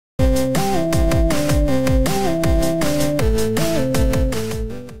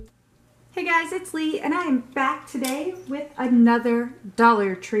it's Leigh, and I am back today with another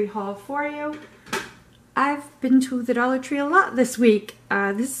Dollar Tree haul for you. I've been to the Dollar Tree a lot this week.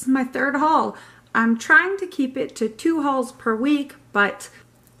 This is my third haul. I'm trying to keep it to 2 hauls per week, but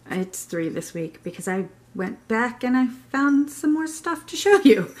it's 3 this week because I went back and I found some more stuff to show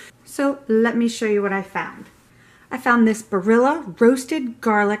you. So let me show you what I found. I found this Barilla roasted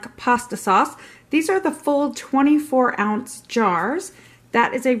garlic pasta sauce. These are the full 24-ounce jars.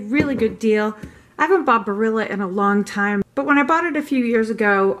 That is a really good deal. I haven't bought Barilla in a long time, but when I bought it a few years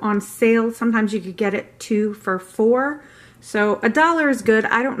ago on sale, sometimes you could get it 2 for $4. So $1 is good.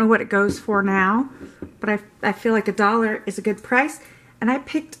 I don't know what it goes for now, but I feel like $1 is a good price. And I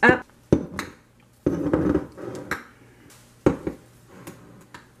picked up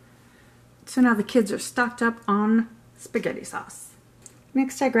so now the kids are stocked up on spaghetti sauce.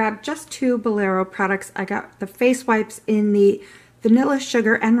 Next I grabbed just 2 Bolero products. I got the face wipes in the vanilla,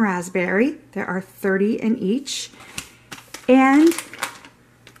 sugar, and raspberry. There are 30 in each. And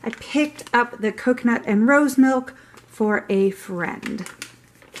I picked up the coconut and rose milk for a friend.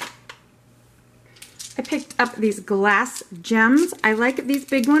 I picked up these glass gems. I like these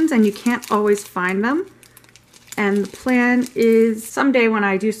big ones and you can't always find them. And the plan is someday when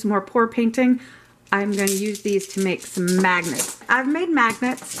I do some more pour painting, I'm going to use these to make some magnets. I've made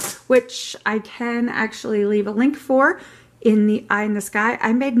magnets, which I can actually leave a link for in the Eye in the Sky.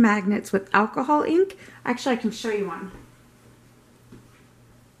 I made magnets with alcohol ink. Actually, I can show you one.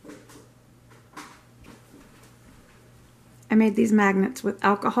 I made these magnets with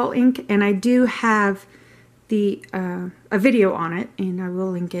alcohol ink, and I do have the a video on it, and I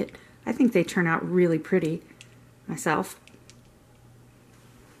will link it. I think they turn out really pretty myself.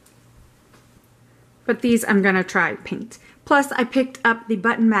 But these I'm gonna try paint. Plus I picked up the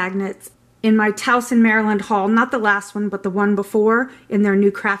button magnets in my Towson, Maryland haul, not the last one, but the one before in their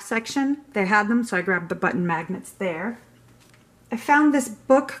new craft section. They had them, so I grabbed the button magnets there. I found this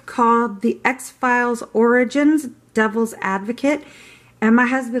book called The X-Files Origins, Devil's Advocate, and my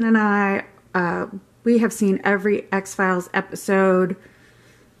husband and I, we have seen every X-Files episode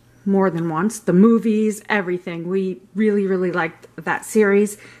more than once. The movies, everything. We really, really liked that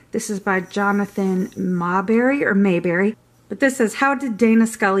series. This is by Jonathan Mayberry. But this says, how did Dana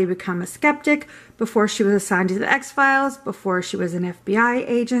Scully become a skeptic before she was assigned to the X-Files, before she was an FBI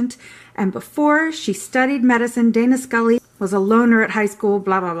agent, and before she studied medicine? Dana Scully was a loner at high school,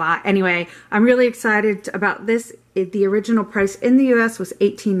 blah, blah, blah. Anyway, I'm really excited about this. The original price in the US was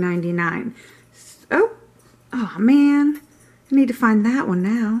 $18.99. Oh man, I need to find that one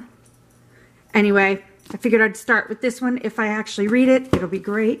now. Anyway, I figured I'd start with this one. If I actually read it, it'll be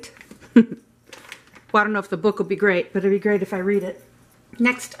great. Well, I don't know if the book will be great, but it'll be great if I read it.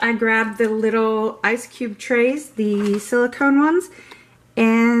 Next, I grabbed the little ice cube trays, the silicone ones,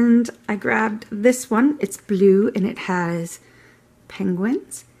 and I grabbed this one. It's blue and it has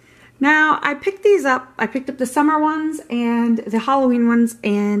penguins. Now, I picked these up. I picked up the summer ones and the Halloween ones,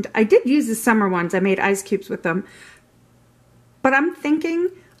 and I did use the summer ones. I made ice cubes with them. But I'm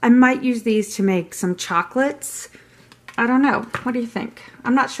thinking I might use these to make some chocolates. I don't know. What do you think?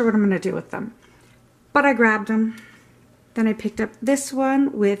 I'm not sure what I'm going to do with them. But I grabbed them. Then I picked up this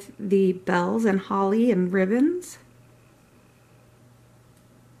one with the bells and holly and ribbons.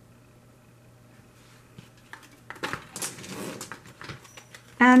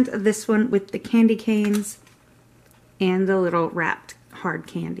 And this one with the candy canes and the little wrapped hard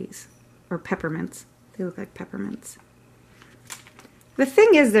candies, or peppermints. They look like peppermints. The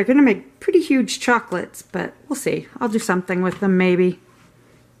thing is, they're going to make pretty huge chocolates, but we'll see. I'll do something with them, maybe.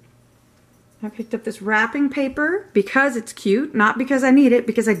 I picked up this wrapping paper because it's cute, not because I need it,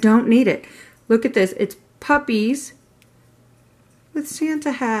 because I don't need it. Look at this. It's puppies with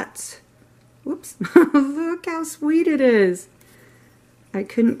Santa hats. Whoops. Look how sweet it is. I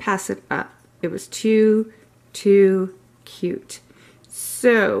couldn't pass it up. It was too cute.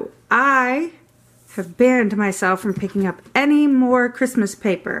 So I have banned myself from picking up any more Christmas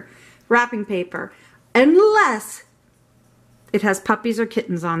paper, wrapping paper, unless it has puppies or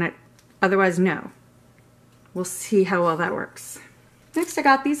kittens on it. Otherwise, no. We'll see how well that works. Next, I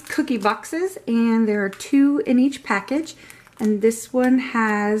got these cookie boxes, and there are 2 in each package. And this one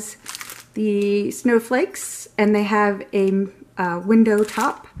has the snowflakes, and they have a window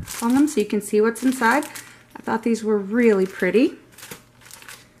top on them so you can see what's inside. I thought these were really pretty.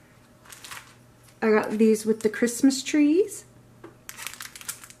 I got these with the Christmas trees,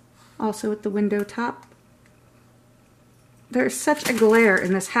 also with the window top. There's such a glare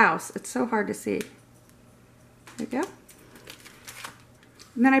in this house. It's so hard to see. There we go.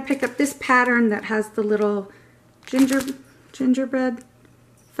 And then I picked up this pattern that has the little gingerbread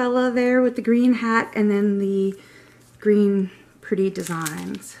fella there with the green hat and then the green pretty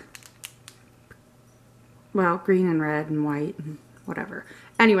designs. Well, green and red and white and whatever.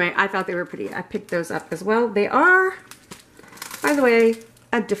 Anyway, I thought they were pretty. I picked those up as well. They are, by the way,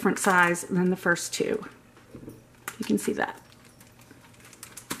 a different size than the first two. You can see that.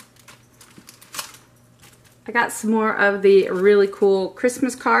 I got some more of the really cool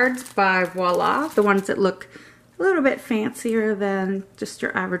Christmas cards by Voila, the ones that look a little bit fancier than just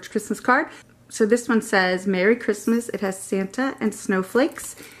your average Christmas card. So this one says, Merry Christmas. It has Santa and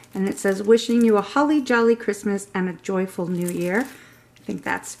snowflakes. And it says, wishing you a holly jolly Christmas and a joyful new year. I think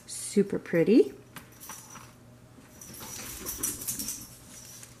that's super pretty.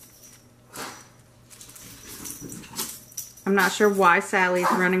 I'm not sure why Sally's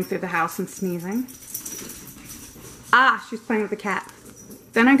running through the house and sneezing. Ah, she's playing with the cat.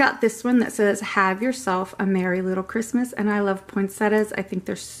 Then I got this one that says, have yourself a merry little Christmas. And I love poinsettias. I think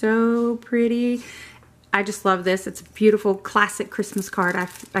they're so pretty. I just love this. It's a beautiful classic Christmas card, I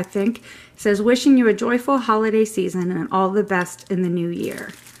think. It says, wishing you a joyful holiday season and all the best in the new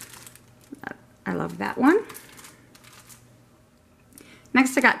year. I love that one.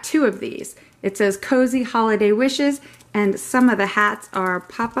 Next, I got two of these. It says, cozy holiday wishes, and some of the hats are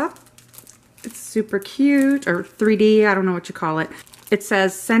pop-up. It's super cute, or 3D, I don't know what you call it. It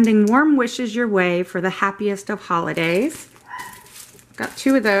says, sending warm wishes your way for the happiest of holidays. Got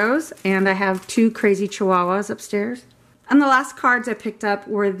two of those, and I have two crazy chihuahuas upstairs. And the last cards I picked up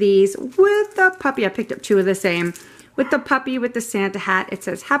were these with the puppy. I picked up two of the same. With the puppy with the Santa hat, it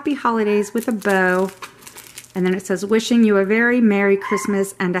says, happy holidays with a bow. And then it says, wishing you a very Merry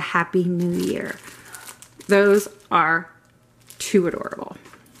Christmas and a Happy New Year. Those are too adorable.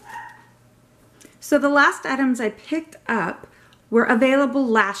 So the last items I picked up were available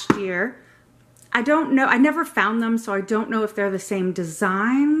last year. I don't know, I never found them, so I don't know if they're the same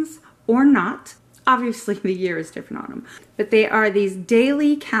designs or not. Obviously the year is different on them. But they are these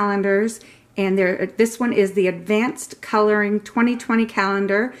daily calendars, and this one is the Advanced Coloring 2020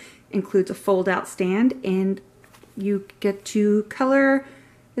 calendar. Includes a fold-out stand, and you get to color,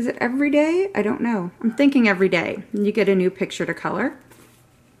 is it every day? I don't know. I'm thinking every day. And you get a new picture to color.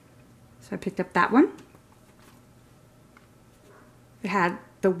 So I picked up that one. It had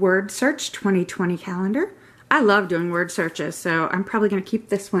the Word Search 2020 calendar. I love doing word searches, so I'm probably going to keep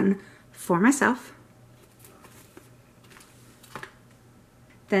this one for myself.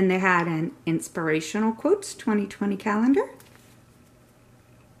 Then they had an Inspirational Quotes 2020 calendar.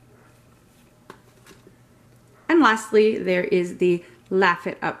 And lastly, there is the Laugh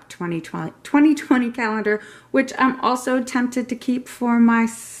It Up 2020 calendar, which I'm also tempted to keep for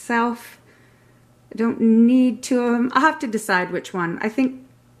myself. I don't need to. I'll have to decide which one. I think,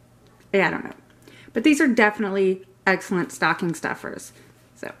 yeah, I don't know. But these are definitely excellent stocking stuffers.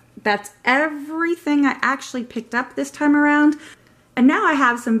 So that's everything I actually picked up this time around. And now I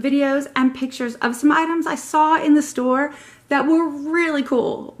have some videos and pictures of some items I saw in the store that were really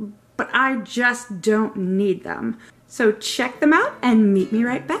cool, but I just don't need them. So check them out and meet me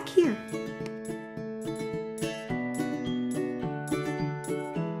right back here.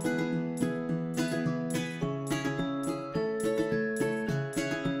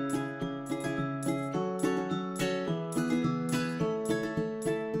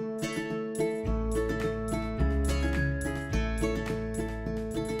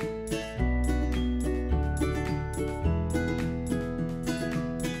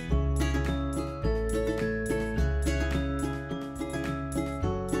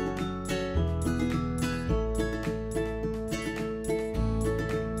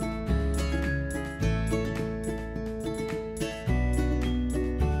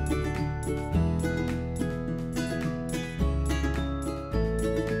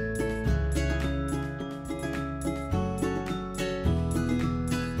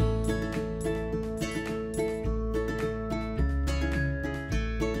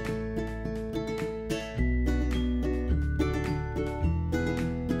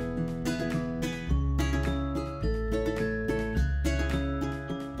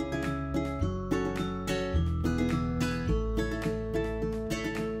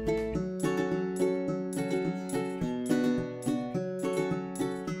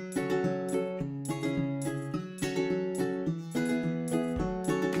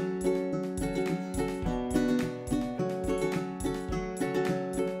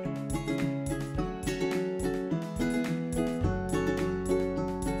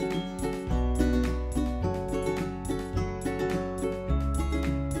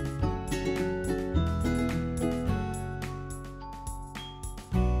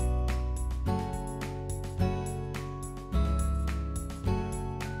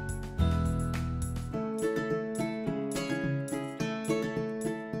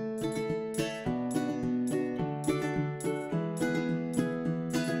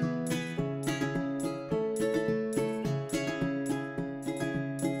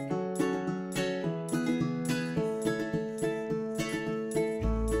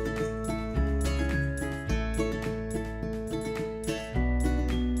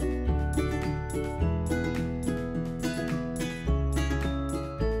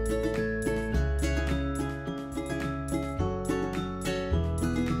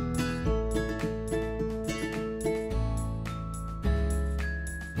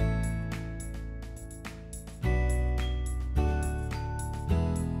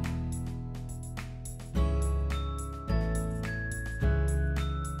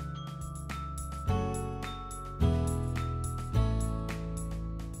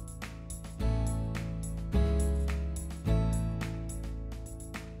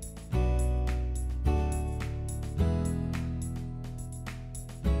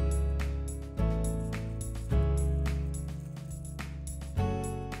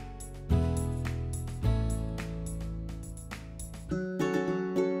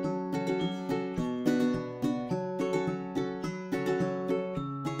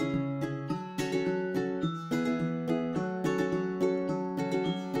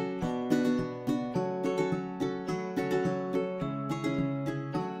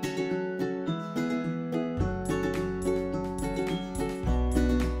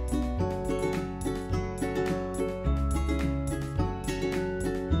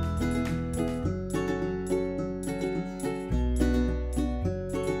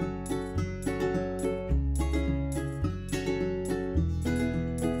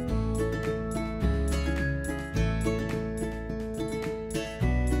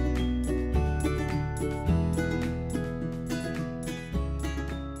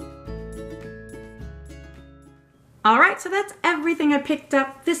 Alright, so that's everything I picked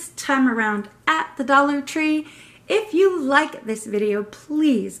up this time around at the Dollar Tree. If you like this video,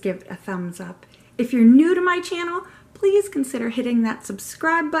 please give it a thumbs up. If you're new to my channel, please consider hitting that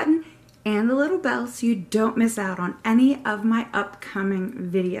subscribe button and the little bell so you don't miss out on any of my upcoming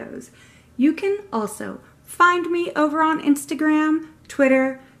videos. You can also find me over on Instagram,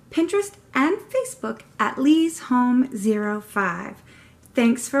 Twitter, Pinterest, and Facebook at LeighsHome05.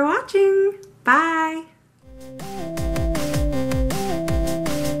 Thanks for watching. Bye.